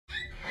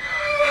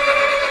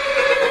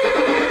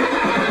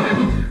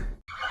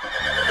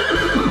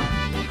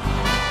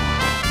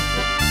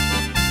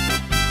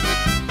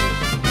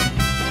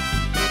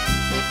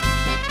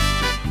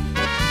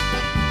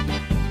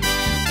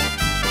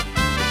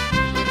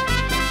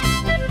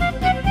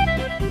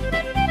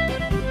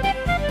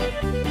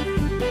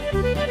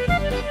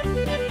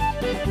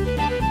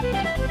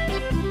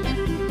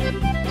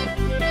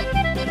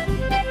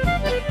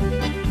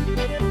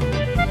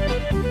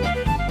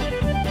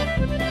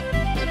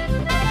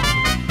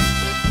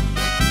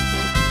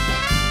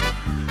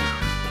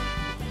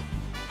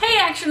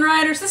Action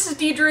Riders. This is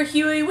Deidre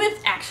Huey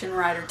with Action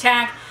Rider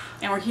Tack,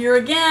 and we're here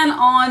again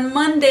on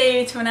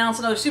Monday to announce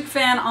another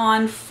superfan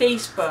on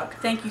Facebook.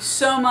 Thank you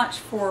so much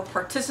for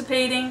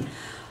participating.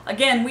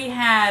 Again, we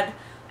had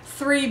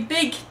 3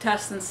 big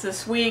contestants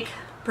this week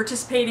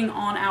participating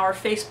on our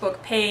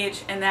Facebook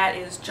page, and that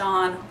is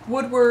John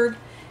Woodward,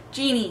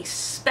 Jeannie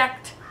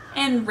Specht,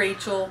 and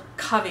Rachel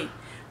Covey.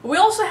 We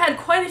also had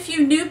quite a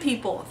few new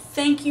people.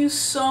 Thank you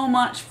so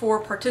much for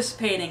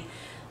participating,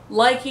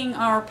 liking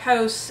our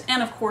posts,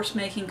 and of course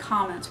making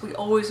comments. We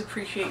always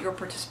appreciate your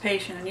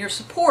participation and your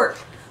support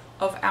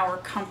of our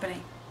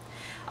company.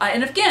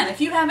 And again, if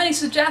you have any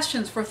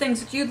suggestions for things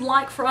that you'd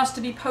like for us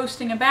to be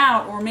posting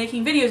about or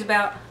making videos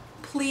about,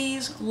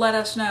 please let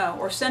us know,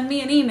 or send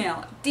me an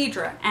email,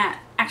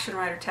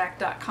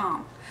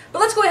 deidre@actionridertack.com. But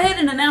let's go ahead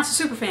and announce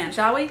the superfan,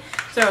 shall we?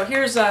 So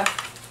here's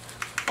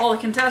all the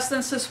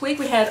contestants this week.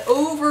 We had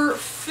over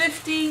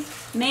 50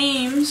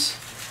 names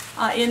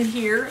in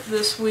here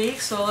this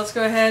week, so let's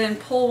go ahead and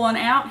pull one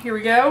out. Here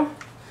we go.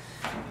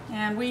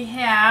 And we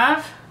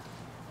have,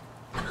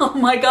 oh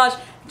my gosh,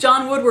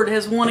 John Woodward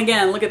has won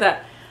again. Look at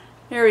that.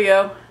 There we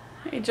go.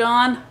 Hey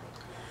John.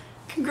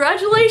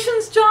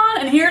 Congratulations, John!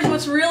 And here's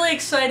what's really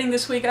exciting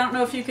this week. I don't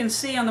know if you can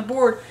see on the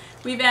board,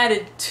 we've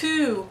added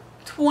 2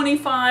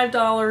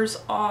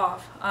 $25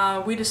 off.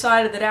 We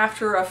decided that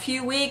after a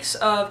few weeks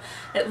of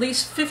at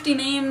least 50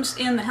 names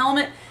in the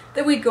helmet,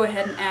 that we'd go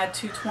ahead and add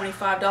 2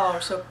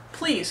 $25. So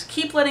please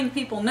keep letting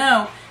people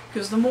know,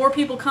 because the more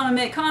people come and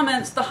make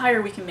comments, the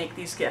higher we can make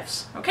these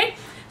gifts. Okay?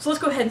 So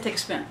let's go ahead and take a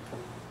spin.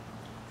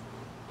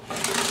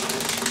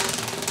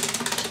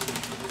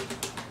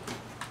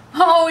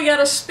 Oh, we got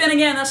to spin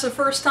again. That's the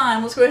first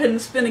time. Let's go ahead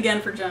and spin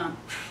again for John.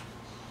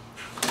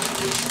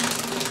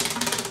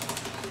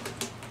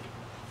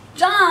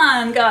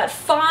 John got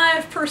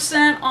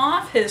 5%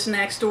 off his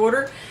next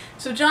order.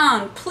 So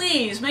John,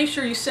 please make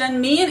sure you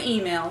send me an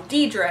email,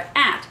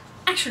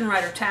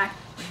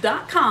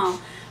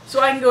 deidre@actionridertack.com, so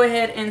I can go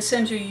ahead and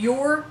send you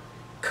your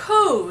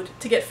code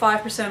to get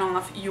 5%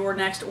 off your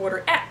next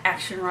order at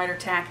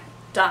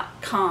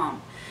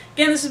actionridertack.com.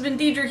 Again, this has been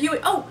Deidre Huey.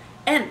 Oh,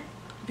 and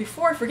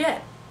before I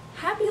forget,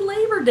 happy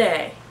Labor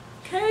Day.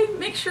 Okay?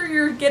 Make sure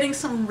you're getting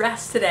some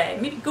rest today.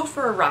 Maybe go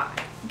for a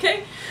ride.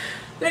 Okay?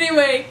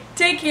 Anyway,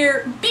 take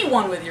care. Be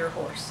one with your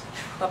horse.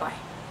 Bye-bye.